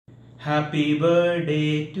Happy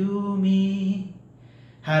birthday to me.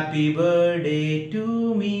 Happy birthday to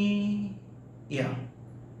me. Yeah.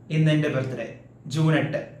 ഇന്ന് എൻ്റെ birthday June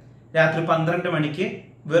 8 രാത്രി 12 മണിക്ക്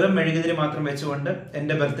വെറും മെഴുകുതിരി മാത്രം വെച്ചുകൊണ്ട്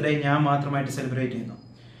എൻ്റെ ബർത്ത്ഡേ ഞാൻ മാത്രമായിട്ട് സെലിബ്രേറ്റ് ചെയ്യുന്നു.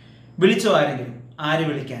 വിളിച്ചോ ആരെങ്കിലും? ആര്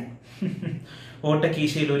വിളിക്കാൻ?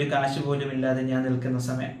 ഓട്ടക്കീശയിൽ ഒരു കാശ് പോലും ഇല്ലാതെ ഞാൻ നിൽക്കുന്ന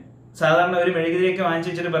സമയം. സാധാരണ ഒരു മെഴുകുതിരിയൊക്കെ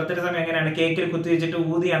വാങ്ങിച്ചു വെച്ചിട്ട് ബർത്ത്ഡേ സമയം എങ്ങനെയാണ്? കേക്കിൽ കുത്തി വെച്ചിട്ട്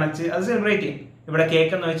ഊതി അണച്ച് അത് സെലിബ്രേറ്റ് ചെയ്യും. ഇവിടെ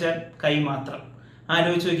കേക്ക് എന്ന് വെച്ചാൽ കൈ മാത്രം.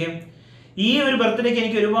 ആലോചിച്ച് നോക്കിയാൽ ഈ ഒരു ബർത്ത്ഡേക്ക്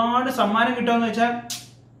എനിക്ക് ഒരുപാട് സമ്മാനം കിട്ടുമെന്ന് വെച്ചാൽ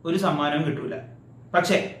ഒരു സമ്മാനവും കിട്ടൂല.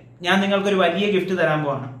 പക്ഷേ ഞാൻ നിങ്ങൾക്കൊരു വലിയ ഗിഫ്റ്റ് തരാൻ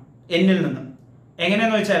പോവാണ് എന്നിൽ നിന്നും.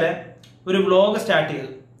 എങ്ങനെയാന്ന് വെച്ചാൽ ഒരു വ്ലോഗ് സ്റ്റാർട്ട് ചെയ്തു.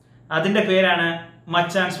 അതിന്റെ പേരാണ്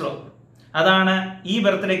മച്ചാൻസ് വ്ലോഗ്. അതാണ് ഈ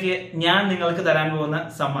ബർത്ത്ഡേക്ക് ഞാൻ നിങ്ങൾക്ക് തരാൻ പോകുന്ന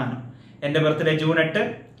സമ്മാനം. എൻ്റെ ബർത്ത്ഡേ ജൂൺ 8.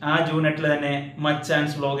 ആ ജൂൺ 8 തന്നെ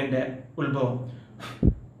മച്ചാൻസ് വ്ലോഗിന്റെ ഉത്ഭവം.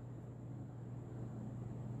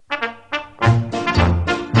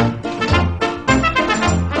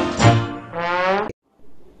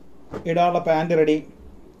 ഇടാനുള്ള പാൻറ് റെഡി,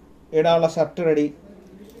 ഇടാനുള്ള ഷർട്ട് റെഡി,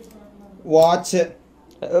 വാച്ച്.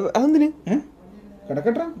 അതെന്തിന്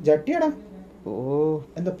കിടക്കട്ടെ, ജട്ടിയടാ. ഓ,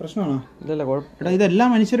 എന്താ പ്രശ്നമാണോ? ഇല്ലല്ല, എടാ ഇതെല്ലാം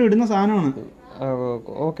മനുഷ്യരും ഇടുന്ന സാധനമാണ്.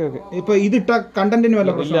 Okay okay. ഇപ്പൊ ഇതിട്ട കണ്ടന്റിന്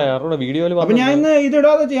വല്ല പ്രശ്നം? വീഡിയോയിൽ അപ്പൊ ഞാൻ ഇന്ന്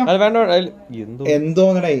ഇതിടാതെ ചെയ്യാം.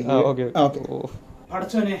 എന്തോന്നടേ.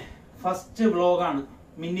 പഠിച്ചോനെ, ഫസ്റ്റ് വ്ലോഗാണ്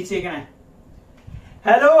മിന്നിച്ചേക്കണേ.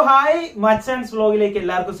 ഹലോ ഹായ്, മച്ചാൻസ് വ്ലോഗിലേക്ക്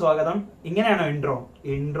എല്ലാവർക്കും സ്വാഗതം. ഇങ്ങനെയാണോ ഇൻട്രോ?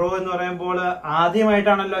 ഇൻട്രോ എന്ന് പറയുമ്പോൾ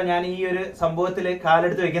ആദ്യമായിട്ടാണല്ലോ ഞാൻ ഈ ഒരു സംഭവത്തിൽ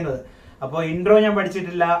കാലെടുത്ത് വെക്കുന്നത്. അപ്പൊ ഇൻട്രോ ഞാൻ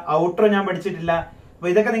പഠിച്ചിട്ടില്ല, ഔട്ട്രോ ഞാൻ പഠിച്ചിട്ടില്ല. അപ്പൊ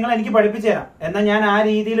ഇതൊക്കെ നിങ്ങൾ എനിക്ക് പഠിപ്പിച്ചു തരാം. എന്നാൽ ഞാൻ ആ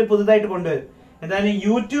രീതിയിൽ പുതുതായിട്ട് കൊണ്ടുവരും. എന്തായാലും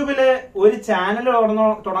യൂട്യൂബില് ഒരു ചാനൽ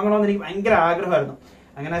തുടങ്ങണമെന്ന് എനിക്ക് ഭയങ്കര ആഗ്രഹമായിരുന്നു.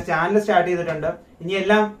 അങ്ങനെ ചാനൽ സ്റ്റാർട്ട് ചെയ്തിട്ടുണ്ട്. ഇനി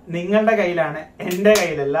എല്ലാം നിങ്ങളുടെ കയ്യിലാണ്, എന്റെ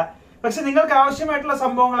കയ്യിലല്ല. പക്ഷെ നിങ്ങൾക്ക് ആവശ്യമായിട്ടുള്ള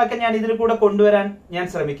സംഭവങ്ങളൊക്കെ ഞാൻ ഇതിൽ കൂടെ കൊണ്ടുവരാൻ ഞാൻ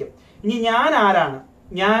ശ്രമിക്കും. ഇനി ഞാൻ ആരാണ്?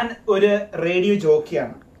 ഞാൻ ഒരു റേഡിയോ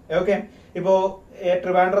ജോക്കിയാണ്. ഓക്കെ, ഇപ്പോ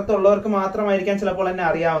ട്രിവാൻഡ്രത്തുള്ളവർക്ക് മാത്രമായിരിക്കാം ചിലപ്പോൾ എന്നെ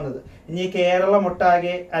അറിയാവുന്നത്. ഇനി കേരളം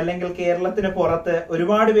ഒട്ടാകെ അല്ലെങ്കിൽ കേരളത്തിന് പുറത്ത്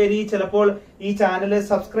ഒരുപാട് പേര് ചിലപ്പോൾ ഈ ചാനൽ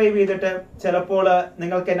സബ്സ്ക്രൈബ് ചെയ്തിട്ട് ചിലപ്പോൾ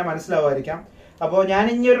നിങ്ങൾക്ക് എന്നെ മനസ്സിലാവുമായിരിക്കാം. അപ്പോൾ ഞാൻ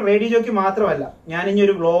ഇനി ഒരു റേഡിയോ ജോക്കി മാത്രമല്ല, ഞാൻ ഇനി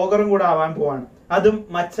ഒരു വ്ലോഗറും കൂടെ ആവാൻ പോവാണ്. അതും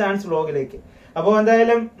മച്ചാൻസ് വ്ലോഗിലേക്ക്. അപ്പോൾ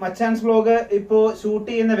എന്തായാലും മച്ചാൻസ് വ്ലോഗ് ഇപ്പോ ഷൂട്ട്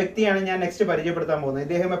ചെയ്യുന്ന വ്യക്തിയാണ് ഞാൻ നെക്സ്റ്റ് പരിചയപ്പെടുത്താൻ പോകുന്നത്.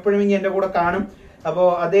 ഇദ്ദേഹം എപ്പോഴും ഇനി എന്റെ കൂടെ കാണും. അപ്പോ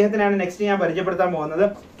അദ്ദേഹത്തിനാണ് നെക്സ്റ്റ് ഞാൻ പരിചയപ്പെടുത്താൻ പോകുന്നത്.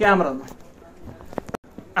 ക്യാമറ ഒന്ന്.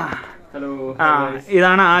 ഹലോ,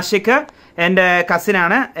 ഇതാണ് ആഷിഖ്, എന്റെ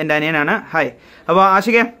കസിനാണ്, എന്റെ അനിയനാണ്. ഹായ്. അപ്പൊ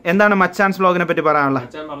ആഷിഖ്, എന്താണ് മച്ചാൻസ് വ്ലോഗിനെ പറ്റി പറയാനുള്ളത്?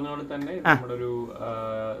 മച്ചാൻ പറഞ്ഞ പോലെ തന്നെ നമ്മുടെ ഒരു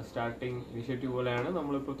സ്റ്റാർട്ടിംഗ് ഇനിഷ്യേറ്റീവ് പോലെയാണ്.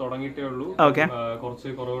 നമ്മളിപ്പോ തുടങ്ങിയിട്ടേ ഉള്ളൂ. കുറച്ച്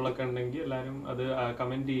കുറവുകളൊക്കെ ഉണ്ടെങ്കിൽ എല്ലാവരും അത്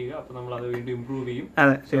കമന്റ് ചെയ്യുക. അപ്പൊ നമ്മൾ അത് വീണ്ടും ഇംപ്രൂവ് ചെയ്യും.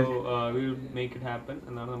 മേക്ക് ഇറ്റ് ഹാപ്പൻ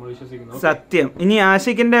എന്നാണ് നമ്മൾ വിശ്വസിക്കുന്നത്. സത്യം. ഇനി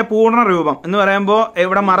ആഷിഖിന്റെ പൂർണ്ണ രൂപം എന്ന് പറയുമ്പോ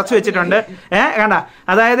ഇവിടെ മറച്ചു വെച്ചിട്ടുണ്ട്. കണ്ട,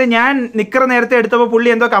 അതായത് ഞാൻ നിക്കർ നേരത്തെ എടുത്തപ്പോ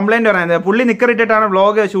പുള്ളി എന്തോ കംപ്ലൈന്റ് പറയുന്നത്. പുള്ളി നിക്കർ ഇട്ടിട്ടാണ്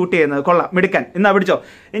വ്ലോഗ് ഷൂട്ട് ചെയ്യുന്നത്. കൊള്ളാം, മിടുക്കൻ. ഇന്നാ പിടിച്ചോ.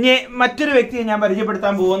 ഇനി മറ്റൊരു വ്യക്തിയെ ഞാൻ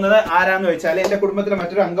പരിചയപ്പെടുത്താൻ പോകുന്നത് ആരാന്ന് വെച്ചാൽ എന്റെ കുടുംബത്തിലെ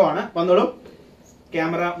മറ്റൊരു അംഗമാണ്. വന്നോളൂ.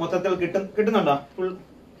 ക്യാമറ മൊത്തത്തിൽ കിട്ടുന്നുണ്ടോ?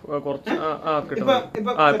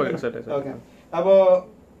 അപ്പോ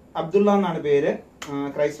അബ്ദുള്ള എന്നാണ് പേര്.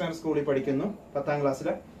 ക്രൈസ്റ്റ് സ്കൂളിൽ പഠിക്കുന്നു, 10ാം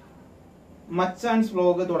ക്ലാസ്സില്. മച്ചാൻസ്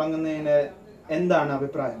വ്ലോഗ് തുടങ്ങുന്നതിന് എന്താണ്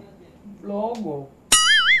അഭിപ്രായം?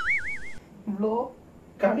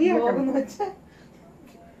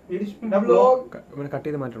 കട്ട്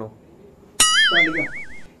ചെയ്ത് മാറ്റണോ?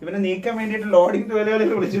 ഇവനെ നീക്കാൻ വേണ്ടിട്ട് ലോഡിംഗ്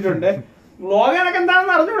തൊഴിലാളികൾ വിളിച്ചിട്ടുണ്ട്. വ്ലോഗാനൊക്കെ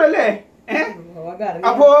എന്താണെന്ന് അറിഞ്ഞൂടല്ലേ?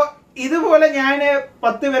 അപ്പോ ഇതുപോലെ ഞാൻ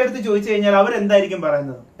 10 പേരെടുത്ത് ചോദിച്ചു കഴിഞ്ഞാൽ അവരെന്തായിരിക്കും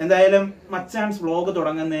പറയുന്നത്? എന്തായാലും മച്ചാൻസ് വ്ലോഗ്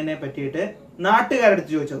തുടങ്ങുന്നതിനെ പറ്റിയിട്ട്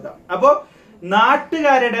നാട്ടുകാരെടുത്ത് ചോദിച്ചു നോക്കാം. അപ്പോ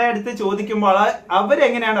നാട്ടുകാരുടെ അടുത്ത് ചോദിക്കുമ്പോൾ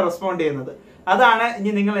അവരെങ്ങനെയാണ് റെസ്പോണ്ട് ചെയ്യുന്നത്, അതാണ്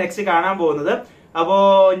ഇനി നിങ്ങൾ നെക്സ്റ്റ് കാണാൻ പോകുന്നത്. അപ്പോ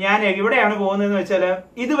ഞാൻ എവിടെയാണ് പോകുന്നതെന്ന് വെച്ചാല്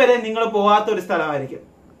ഇതുവരെ നിങ്ങൾ പോവാത്ത ഒരു സ്ഥലമായിരിക്കും.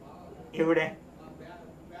 എവിടെ?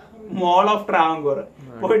 മോൾ ഓഫ് ട്രാവൻകൂർ.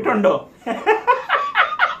 പോയിട്ടുണ്ടോ?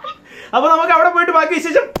 അപ്പൊ നമുക്ക് അവിടെ പോയിട്ട് ബാക്കി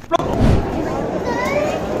വിശേഷം.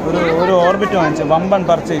 ഒരു ഓർബിറ്റ് വാങ്ങിച്ചു, വമ്പൻ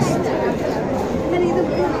പർച്ചേസ്.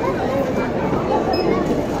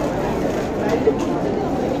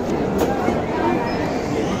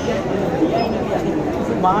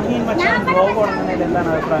 മാഹീൻ മച്ചാൻ വ്ലോഗ് തുടങ്ങുന്നതിൽ എന്താണ്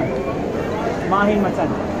അഭിപ്രായം? മാഹീൻ മച്ചാൻ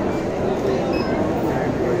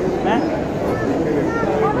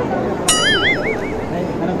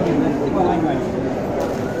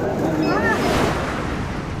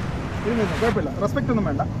കുഴപ്പമില്ല, റെസ്പെക്റ്റ് ഒന്നും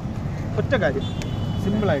വേണ്ട. ഒറ്റ കാര്യം,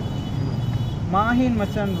 സിമ്പിളായിട്ട്, മാഹീൻ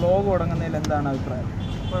മച്ചാൻ വ്ലോഗ് തുടങ്ങുന്നതിൽ എന്താണ് അഭിപ്രായം?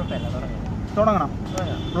 കുഴപ്പമില്ല, തുടങ്ങണം.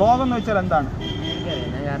 വ്ലോഗ് എന്ന് വെച്ചാൽ എന്താണ്?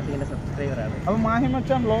 സബ്സ്ക്രൈബറാണ്. അപ്പൊ മാഹീൻ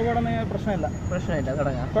മച്ചാൻ വ്ലോഗ് തുടങ്ങുന്ന പ്രശ്നമില്ല.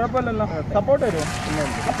 തുടങ്ങാം, കുഴപ്പമില്ലല്ലോ. സപ്പോർട്ട് തരുമോ?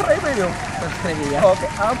 സബ്സ്ക്രൈബ് ചെയ്യുമോ? സബ്സ്ക്രൈബ് ചെയ്യാം. Okay,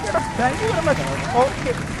 thank you very much.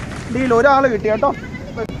 Okay, deal. ഒരാൾ കിട്ടി കേട്ടോ.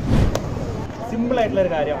 സിമ്പിൾ ആയിട്ടുള്ള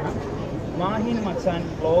ഒരു കാര്യമാണ്. മാഹിൻ മച്ചാൻ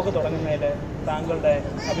വ്ലോഗ് തുടങ്ങുന്നതിൽ താങ്കളുടെ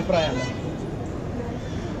അഭിപ്രായം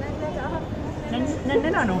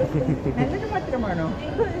എന്താണോ മാത്രമാണോ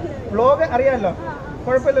വ്ലോഗ് അറിയാമല്ലോ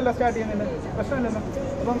കുഴപ്പമില്ലല്ലോ സ്റ്റാർട്ട് ചെയ്യുന്നില്ല പ്രശ്നമില്ലല്ലോ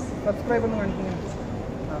അപ്പം സബ്സ്ക്രൈബ് ഒന്ന് കാണിക്കുന്നു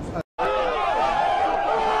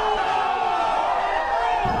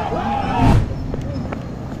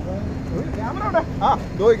ക്യാമറ ആ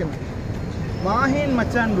ചോദിക്കുന്നു മാഹിൻ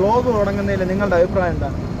മച്ചാൻ വ്ലോഗ് തുടങ്ങുന്നതിൽ നിങ്ങളുടെ അഭിപ്രായം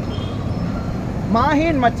എന്താണ്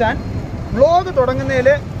മാഹിൻ മച്ചാൻ വ്ലോഗ് തുടങ്ങുന്നതിൽ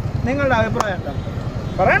നിങ്ങളുടെ അഭിപ്രായം എന്താണ്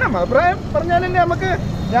പറയണം അഭിപ്രായം പറഞ്ഞാലല്ലേ നമുക്ക്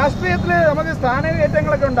രാഷ്ട്രീയത്തിൽ നമുക്ക്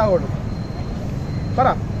സ്ഥാനകയറ്റങ്ങളൊക്കെ ഉണ്ടാവുള്ളൂ പറ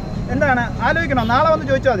എന്താണ് ആലോചിക്കണോ നാളെ വന്ന്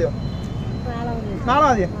ചോദിച്ചാൽ മതിയോ നാളെ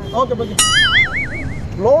മതിയോ ഓക്കെ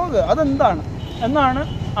വ്ലോഗ് അതെന്താണ് എന്നാണ്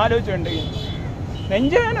ആലോചിച്ചുകൊണ്ടിരിക്കുന്നത്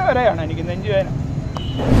നെഞ്ചുവേന വരെയാണ് എനിക്ക് നെഞ്ചുവേന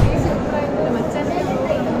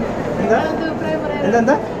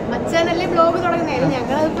എന്താ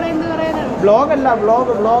ബ്ലോഗ് അല്ല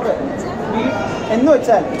വ്ലോഗ് എന്ന്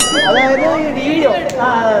വെച്ചാൽ അതായത് വീഡിയോ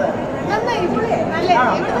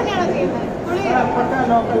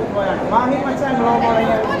മാഹിൻ മച്ചാൻ വ്ലോഗ്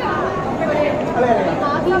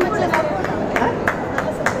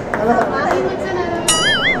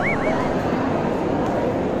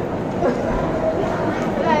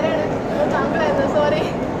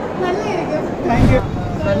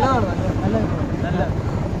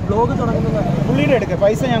ബ്ലോഗ് തുടങ്ങുന്നത് പുള്ളിയുടെ എടുക്കുക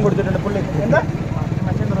പൈസ ഞാൻ കൊടുത്തിട്ടുണ്ട് പുള്ളി എന്താ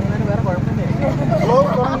മച്ചാൻ തുടങ്ങുന്നതിന് വേറെ കുഴപ്പമില്ല ബ്ലോഗ്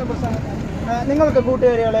തുടങ്ങുന്ന പ്രശ്നം നിങ്ങൾക്ക്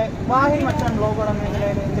കൂട്ടുകാരികളെ മാഹിൻ മച്ചാൻ ബ്ലോഗ് തുടങ്ങുന്നതിൽ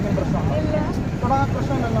എന്തെങ്കിലും പ്രശ്നമുണ്ടോ തുടങ്ങാൻ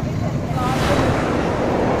പ്രശ്നമില്ലല്ലോ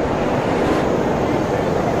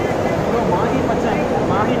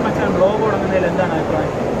മാഹിൻ മച്ചാൻ ബ്ലോഗ് തുടങ്ങുന്നതിൽ എന്താണ്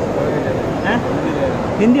അഭിപ്രായം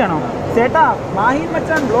हिंदी आना सेटा माहिन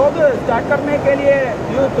मचान ब्लॉग स्टार्ट करने के लिए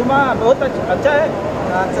यू तुम्हारा बहुत अच्छा है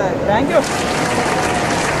थैंक यू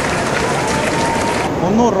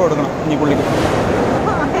 300 രൂപ കൊടുക്കണം ഇനി പുള്ളിക്ക്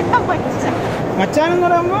മച്ചാൻ എന്ന്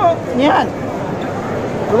പറയുമ്പോൾ ഞാൻ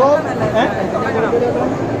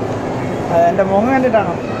എൻ്റെ മുഖം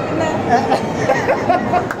കണ്ടിട്ടാണോ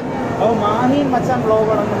അപ്പോൾ മാഹിൻ മച്ചാൻ ബ്ലോഗ്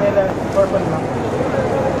തുടങ്ങുന്നതിൽ കുഴപ്പമില്ല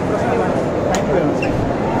താങ്ക് യു വെരി മച്ച്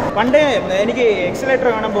പണ്ടേ എനിക്ക് എക്സലേറ്റർ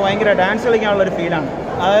കാണുമ്പോൾ ഭയങ്കര ഡാൻസ് കളിക്കാനുള്ളൊരു ഫീലാണ്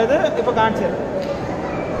അതായത് ഇപ്പോൾ കാണിച്ചു തരാം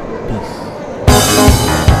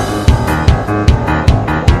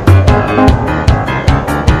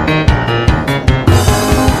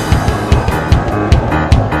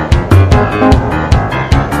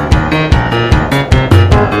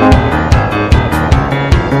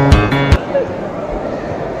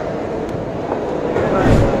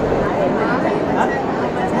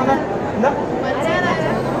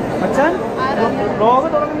ബ്ലോഗ്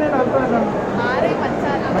തുടങ്ങുന്നതിന് അഭിപ്രായം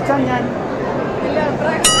മച്ചാൻ ഞാൻ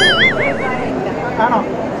ആണോ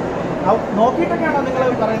നോക്കിയിട്ടൊക്കെയാണോ നിങ്ങൾ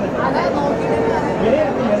പറയുന്നത്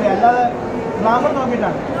വിലയിരുത്തില്ലേ അല്ലാതെ ഗ്ലാമർ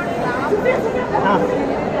നോക്കിയിട്ടാണ് ആ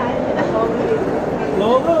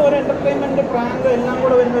ബ്ലോഗ് ഒരു എന്റർടൈൻമെന്റ് പ്രാങ്ക് എല്ലാം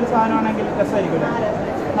കൂടെ വരുന്ന ഒരു സാധനമാണെങ്കിൽ രസമായിരിക്കില്ല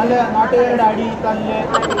നല്ല നാട്ടുകാരുടെ അടി തല്ല്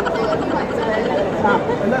ആ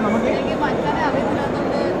എന്താ നമുക്ക്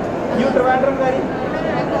ഈ ട്രിവാൻഡ്രംകാരി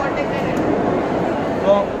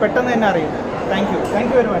അപ്പോൾ പെട്ടെന്ന് തന്നെ അറിയും താങ്ക്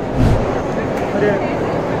യു വെരി മച്ച് ഒരു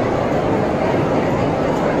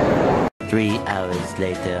 3 hours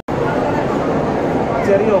later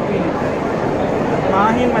ചെറിയ ഒപ്പീനിയൻ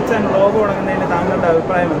മാഹിൻ മച്ചാൻ വ്ലോഗ് തുടങ്ങുന്നതിന് താങ്കളുടെ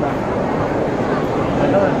അഭിപ്രായം എന്താണ്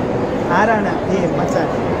ആരാണ് ഈ മച്ചാൻ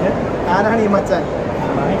ആരാണ് ഈ മച്ചാൻ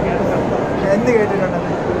എന്ത്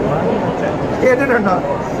കേട്ടിട്ടുണ്ടെന്ന് കേട്ടിട്ടുണ്ടോ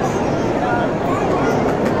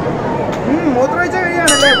മൂത്രമൊഴിച്ച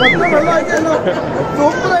കഴിയാണല്ലേ മൊത്തം വെള്ളം ഒഴിച്ചല്ലോ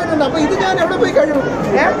സൂപ്പറായിട്ടുണ്ട് അപ്പൊ ഇത് ഞാൻ എവിടെ പോയി കഴിയും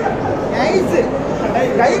നൈസ്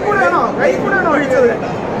കൈ കൂടെയാണോ ഒഴിച്ചത്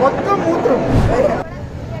മൊത്തം മൂത്രം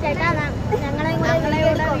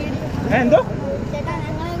എന്തോ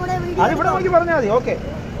അതിവിടെ നോക്കി പറഞ്ഞാൽ മതി ഓക്കെ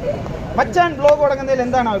മച്ചാൻ ബ്ലോഗ് തുടങ്ങുന്നതിൽ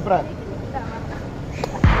എന്താണ് അഭിപ്രായം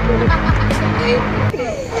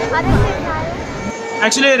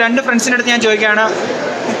ആക്ച്വലി 2 ഫ്രണ്ട്സിൻ്റെ അടുത്ത് ഞാൻ ചോദിക്കുകയാണ്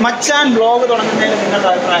മച്ചാൻ ബ്ലോഗ് തുടങ്ങുന്നതിൽ നിങ്ങളുടെ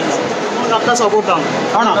അഭിപ്രായം നട്ട സപ്പോർട്ടാണ്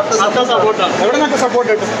ആണോ നട്ട സപ്പോർട്ടാണ് എവിടെ നിന്നൊക്കെ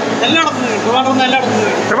സപ്പോർട്ട് കിട്ടും എല്ലായിടത്തും എല്ലായിടത്തും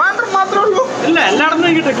ട്രിവാൻഡ്രം മാത്രമേ ഉള്ളൂ ഇല്ല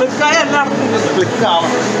എല്ലായിടത്തും കിട്ടും ക്ലിക്കായ എല്ലായിടത്തും ക്ലിക്ക്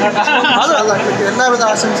ആവണം എല്ലാവിധ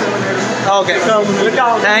ആശംസകളും okay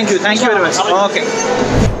thank you very much okay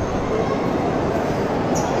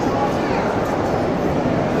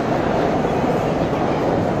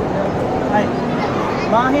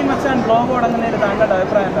Mahin Machan blog തുടങ്ങുന്നതിന് താങ്കളുടെ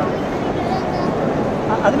അഭിപ്രായം എന്താണ്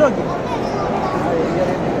അതിൽ നോക്കി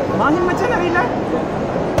മാഹിൻ മച്ചാൻ അറിയില്ല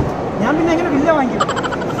ഞാൻ പിന്നെ എങ്ങനെ വില്ല വാങ്ങിക്കും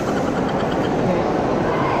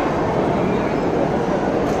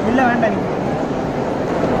വില്ല വേണ്ട എനിക്ക്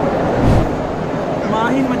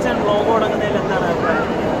മാഹിൻ മച്ചാൻ ബ്ലോഗ് തുടങ്ങുന്നതിൽ എന്താണ് അഭിപ്രായം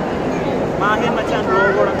മാഹിൻ മച്ചാൻ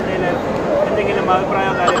ബ്ലോഗ് തുടങ്ങുന്നതിൽ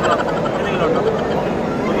അഭിപ്രായമോ കാര്യങ്ങളോ എന്തെങ്കിലും ഉണ്ടോ?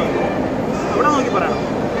 ഇവിടെ നോക്കി പറയണം.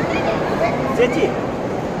 ചേച്ചി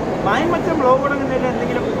മായം മറ്റേ ബ്ലോഗ് തുടങ്ങുന്നതിൽ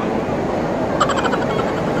എന്തെങ്കിലും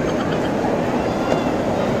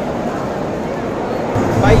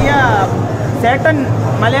भैया सेटन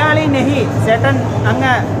मलयाली नहीं सेटन अंग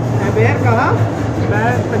वेयर कहा? मैं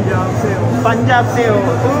पंजाब से हो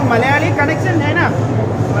तो मलयाली कनेक्शन है ना?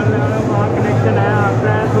 कनेक्शन है, आता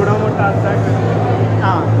है थोड़ा मोटा आता है.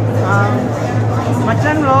 हाँ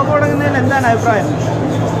मचान व्लॉग തുടങ്ങുന്നതിൽ എന്താണ് അഭിപ്രായം?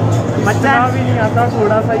 मचान भी नहीं आता,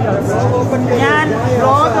 थोड़ा सा ही आता है. ഞാൻ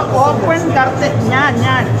വ്ലോഗ് ഓപ്പൺ करते ഞാൻ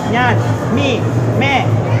मैं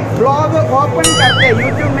ब्लॉग ओपन करते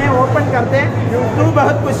यूट्यूब में ओपन करते तू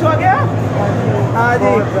बहुत खुश हो गया? हाँ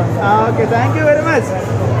जी okay thank you very much.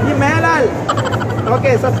 ये मेहलाल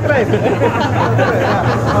ओके सब्सक्राइब.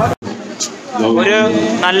 ഒരു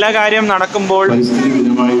നല്ല കാര്യം നടക്കുമ്പോൾ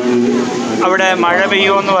അവിടെ മഴ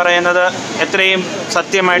പെയ്യുമെന്ന് പറയുന്നത് എത്രയും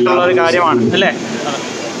സത്യമായിട്ടുള്ള ഒരു കാര്യമാണ് അല്ലേ?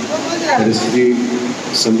 പരിസ്ഥിതി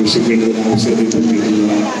സംരക്ഷിക്കേണ്ടതിന് ആവശ്യത്തെ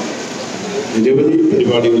പറ്റിയിട്ടുള്ള നിരവധി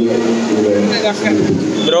പരിപാടികൾ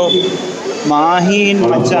ബ്രോ മാഹീൻ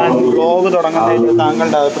മച്ചാൻ വ്ലോഗ് തുടങ്ങുന്നതിൽ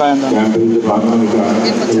താങ്കളുടെ അഭിപ്രായം എന്താണ്?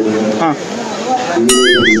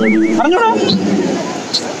 അറിഞ്ഞൂടാ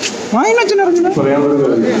മാഹീൻ മച്ചാൻ അറിഞ്ഞൂടാ?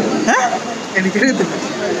 എനിക്കറിയത്തില്ല.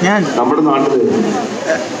 ഞാൻ നമ്മുടെ നാട്ടില്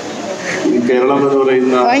കേരളം എന്ന്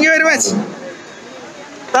പറയുന്ന താങ്ക് യു വെരി മച്ച്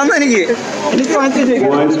തന്നു എനിക്ക്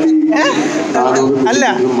അല്ല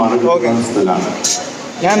സ്ഥലമാണ്.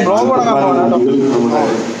 ഞാൻ ബ്ലോഗ് തുടങ്ങാൻ പോകുന്നു.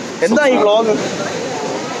 എന്താ ഈ ബ്ലോഗ്?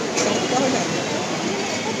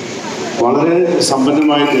 വളരെ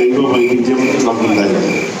സമ്പന്നമായ ജൈവ വൈവിധ്യം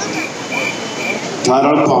നമുക്കുണ്ടായിരുന്നു.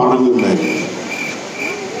 ധാരാളം പാടങ്ങളുണ്ടായിരുന്നു.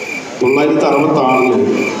 966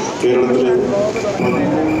 കേരളത്തില്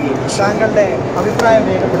താങ്കളുടെ അഭിപ്രായം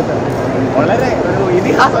രേഖപ്പെടുത്താൻ വളരെ ഒരു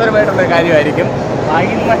ഇതിഹാസപരമായിട്ടുള്ള കാര്യമായിരിക്കും.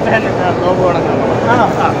 ബ്ലോഗ് തുടങ്ങുന്നത്. ആണോ?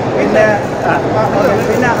 പിന്നെ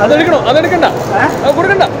അതെടുക്കണോ? അതെടുക്കണ്ട,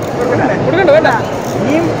 കൊടുക്കണ്ട വേണ്ട.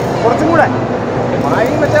 ഇനിയും കുറച്ചും കൂടെ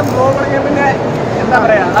മായും മച്ചാൻ ബ്ലോഗ് തുടങ്ങിയാൽ പിന്നെ എന്താ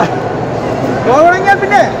പറയാ, ബ്ലോഗ് തുടങ്ങിയാൽ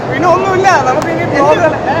പിന്നെ ഒന്നുമില്ല. നമുക്ക് ഇനി ബ്ലോഗ്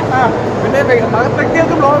പിന്നെ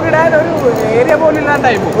മഹത്വ്യക്തികൾക്ക് ബ്ലോഗ് ഇടാൻ ഒരു ഏരിയ പോലും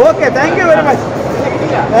ഇല്ലാണ്ടായി പോകും. Okay thank you very much.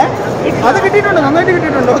 അത് കിട്ടിയിട്ടുണ്ട്, നന്നായിട്ട്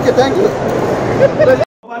കിട്ടിയിട്ടുണ്ട്. Okay thank you.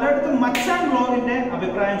 പലയിടത്തും മച്ചാൻ ബ്ലോഗിന്റെ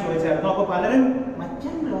അഭിപ്രായം ചോദിച്ചായിരുന്നു. അപ്പൊ പലരും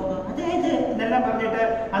മച്ചാൻ ബ്ലോഗ് അതായത് ഇതെല്ലാം പറഞ്ഞിട്ട്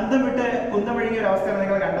അന്തം വിട്ട് കുന്തം വിഴുങ്ങിയ ഒരു അവസ്ഥയാണ്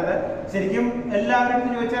നിങ്ങൾ കണ്ടത്. ശരിക്കും എല്ലാവരും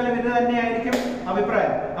ചോദിച്ചാലും ഇത് തന്നെയായിരിക്കും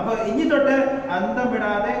അഭിപ്രായം. അപ്പൊ ഇനി തൊട്ട് അന്തം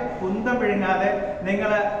വിടാതെ കുന്തം വിഴുങ്ങാതെ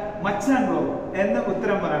നിങ്ങൾ മച്ചാൻ ബ്ലോഗ് എന്ന്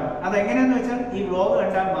ഉത്തരം പറയണം. അതെങ്ങനെയാന്ന് വെച്ചാൽ ഈ ബ്ലോഗ്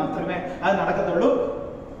കണ്ടാൽ മാത്രമേ അത് നടക്കത്തുള്ളൂ.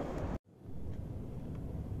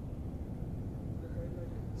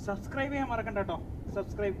 സബ്സ്ക്രൈബ് ചെയ്യാൻ മറക്കണ്ട കേട്ടോ.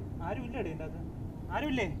 സബ്സ്ക്രൈബ് ആരും ഇല്ലേ ഇതിൻ്റെ അകത്ത്?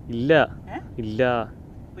 ആരുമില്ലേ? ഇല്ല ഇല്ല.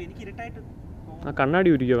 അപ്പൊ എനിക്ക് ഇരുട്ടായിട്ട് കണ്ണാടി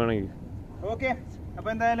ഉരിക്കുക വേണമെങ്കിൽ. ഓക്കെ അപ്പൊ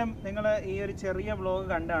എന്തായാലും നിങ്ങൾ ഈ ഒരു ചെറിയ വ്ലോഗ്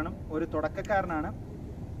കണ്ടാണ്. ഒരു തുടക്കക്കാരനാണ്.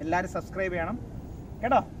 എല്ലാവരും സബ്സ്ക്രൈബ് ചെയ്യണം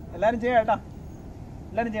കേട്ടോ. എല്ലാവരും ചെയ്യാം കേട്ടോ.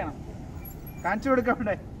 എല്ലാവരും ചെയ്യണം. കാണിച്ചു കൊടുക്കാം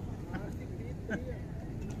ഇവിടെ.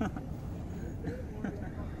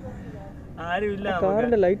 ആരുമില്ല.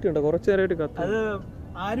 ലൈറ്റ് ഉണ്ടോ? കുറച്ചു നേരമായിട്ട് അത്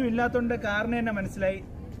ആരും ഇല്ലാത്തതുകൊണ്ട് കാറിന് തന്നെ മനസ്സിലായി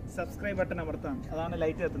സബ്സ്ക്രൈബ് ബട്ടൺ അമർത്താം. അതാണ്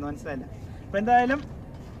ലൈറ്റ് കത്തുന്നത്. മനസ്സിലായില്ല. അപ്പോൾ എന്തായാലും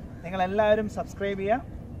നിങ്ങളെല്ലാവരും സബ്സ്ക്രൈബ്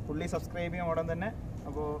ചെയ്യുക. പുള്ളി സബ്സ്ക്രൈബ് ചെയ്യാൻ ഉടൻ തന്നെ.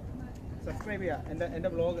 അപ്പോൾ സബ്സ്ക്രൈബ് ചെയ്യുക. എൻ്റെ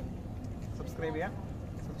വ്ലോഗ് സബ്സ്ക്രൈബ് ചെയ്യുക.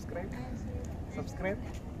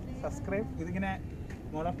 സബ്സ്ക്രൈബ് ഇതിങ്ങനെ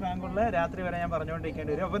മോൾ ഓഫ് ട്രാങ്കുള്ള രാത്രി വരെ ഞാൻ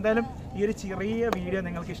പറഞ്ഞുകൊണ്ടിരിക്കേണ്ടി വരും. അപ്പോൾ എന്തായാലും ഈ ഒരു ചെറിയ വീഡിയോ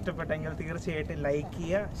നിങ്ങൾക്ക് ഇഷ്ടപ്പെട്ടെങ്കിൽ തീർച്ചയായിട്ടും ലൈക്ക്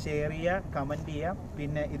ചെയ്യുക, ഷെയർ ചെയ്യുക, കമൻറ്റ് ചെയ്യുക.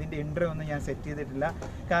 പിന്നെ ഇതിൻ്റെ ഇൻട്രോ ഒന്നും ഞാൻ സെറ്റ് ചെയ്തിട്ടില്ല.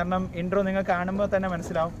 കാരണം ഇൻട്രോ നിങ്ങൾ കാണുമ്പോൾ തന്നെ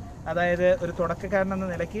മനസ്സിലാവും. അതായത് ഒരു തുടക്കക്കാരൻ എന്ന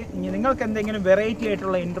നിലയ്ക്ക് ഇനി നിങ്ങൾക്ക് എന്തെങ്കിലും വെറൈറ്റി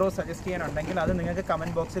ആയിട്ടുള്ള ഇൻട്രോ സജസ്റ്റ് ചെയ്യാനുണ്ടെങ്കിൽ അത് നിങ്ങൾക്ക്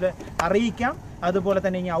കമൻറ്റ് ബോക്സിൽ അറിയിക്കാം. അതുപോലെ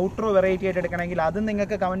തന്നെ ഇനി ഔട്ട്രോ വെറൈറ്റി ആയിട്ട് എടുക്കണമെങ്കിൽ അതും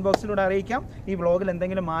നിങ്ങൾക്ക് കമൻറ്റ് ബോക്സിലൂടെ അറിയിക്കാം. ഈ വ്ലോഗിൽ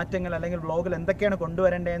എന്തെങ്കിലും മാറ്റങ്ങൾ അല്ലെങ്കിൽ വ്ലോഗിൽ എന്തൊക്കെയാണ്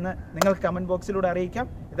കൊണ്ടുവരേണ്ടതെന്ന് നിങ്ങൾക്ക് കമൻറ്റ് ബോക്സിലൂടെ അറിയിക്കാം.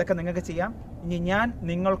 ഇതൊക്കെ നിങ്ങൾക്ക് ചെയ്യാം. ഇനി ഞാൻ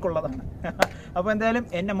നിങ്ങൾക്കുള്ളതാണ്. അപ്പോൾ എന്തായാലും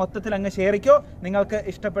എന്നെ മൊത്തത്തിൽ അങ്ങ് ഷെയർ ചെയ്യോ. നിങ്ങൾക്ക്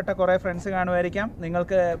ഇഷ്ടപ്പെട്ട കുറേ ഫ്രണ്ട്സ് കാണുമായിരിക്കാം.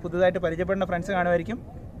 നിങ്ങൾക്ക് പുതുതായിട്ട് പരിചയപ്പെടുന്ന ഫ്രണ്ട്സ് കാണുമായിരിക്കും.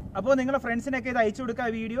 അപ്പോൾ നിങ്ങളുടെ ഫ്രണ്ട്സിനൊക്കെ ഇത് അയച്ചു കൊടുക്കുക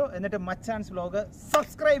വീഡിയോ. എന്നിട്ട് മച്ചാൻസ് വ്ലോഗ്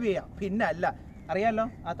സബ്സ്ക്രൈബ് ചെയ്യാം. പിന്നെ അല്ല അറിയാമല്ലോ,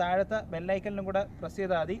 ആ താഴത്തെ ബെല്ലൈക്കലിനും കൂടെ പ്രസ്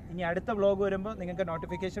ചെയ്താൽ മതി. ഇനി അടുത്ത വ്ലോഗ് വരുമ്പോൾ നിങ്ങൾക്ക്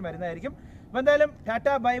നോട്ടിഫിക്കേഷൻ വരുന്നതായിരിക്കും. അപ്പോൾ എന്തായാലും ടാറ്റ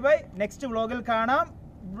ബൈ ബൈ. നെക്സ്റ്റ് വ്ലോഗിൽ കാണാം.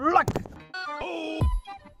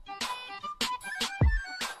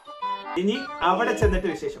 ഇനി അവിടെ ചെന്നിട്ട്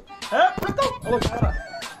വിശേഷം.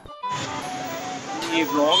 ഈ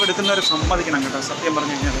വ്ലോഗ് എടുക്കുന്നവരെ സമ്മതിക്കണം കേട്ടോ. സത്യം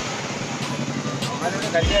പറഞ്ഞു കഴിഞ്ഞാൽ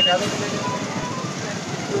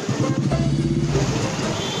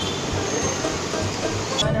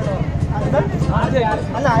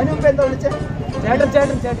അല്ല അതിന് മുമ്പ് എന്താ വിളിച്ചേ? ചേട്ടൻ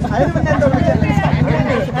അതിന് മുന്നേ എന്താ വിളിച്ചേ?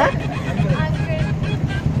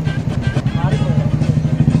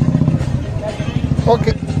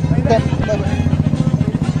 ഓക്കെ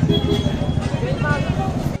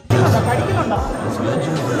പഠിക്കുന്നുണ്ടോ?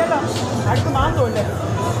 ഇല്ലല്ലോ, അടുത്ത് മാസമല്ലേ?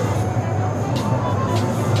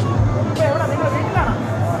 ഇപ്പൊ എവിടെ? നിങ്ങൾ വീട്ടിലാണോ?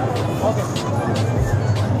 ഓക്കെ.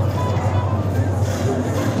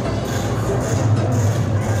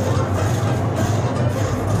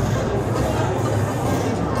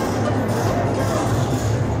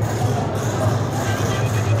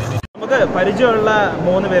 നമുക്ക് പരിചയമുള്ള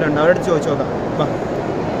 3 പേരുണ്ട്, അവരോട് ചോദിച്ചു നോക്കാം.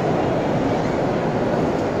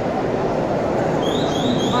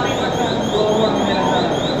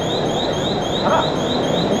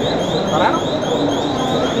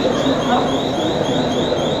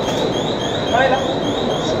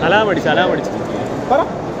 അലാം അടിച്ചു